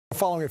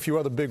following a few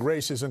other big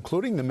races,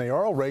 including the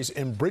mayoral race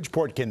in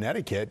Bridgeport,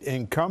 Connecticut.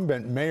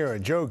 Incumbent Mayor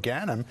Joe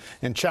Ganim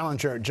and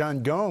challenger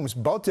John Gomes,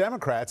 both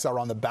Democrats, are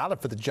on the ballot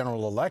for the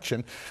general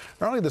election.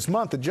 Earlier this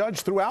month, the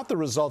judge threw out the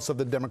results of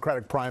the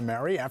Democratic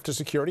primary after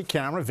security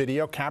camera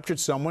video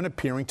captured someone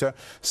appearing to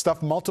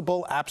stuff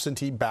multiple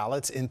absentee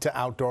ballots into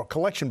outdoor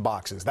collection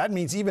boxes. That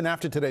means even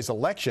after today's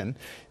election,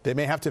 they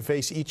may have to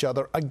face each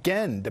other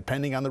again,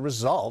 depending on the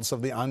results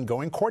of the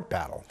ongoing court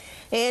battle.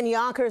 In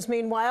Yonkers,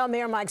 meanwhile,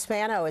 Mayor Mike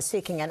Spano is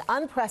seeking an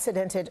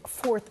unprecedented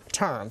fourth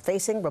term,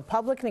 facing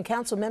Republican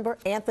Council member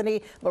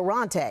Anthony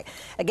Morante.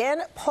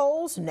 Again,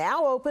 polls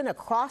now open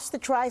across the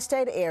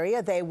tri-state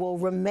area. They will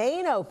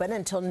remain open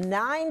until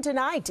 9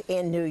 tonight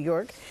in New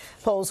York.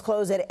 Polls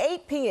close at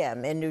 8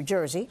 p.m. in New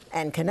Jersey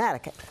and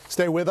Connecticut.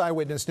 Stay with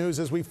Eyewitness News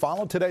as we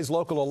follow today's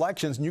local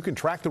elections, and you can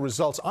track the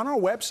results on our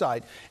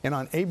website and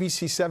on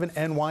ABC7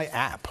 NY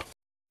app.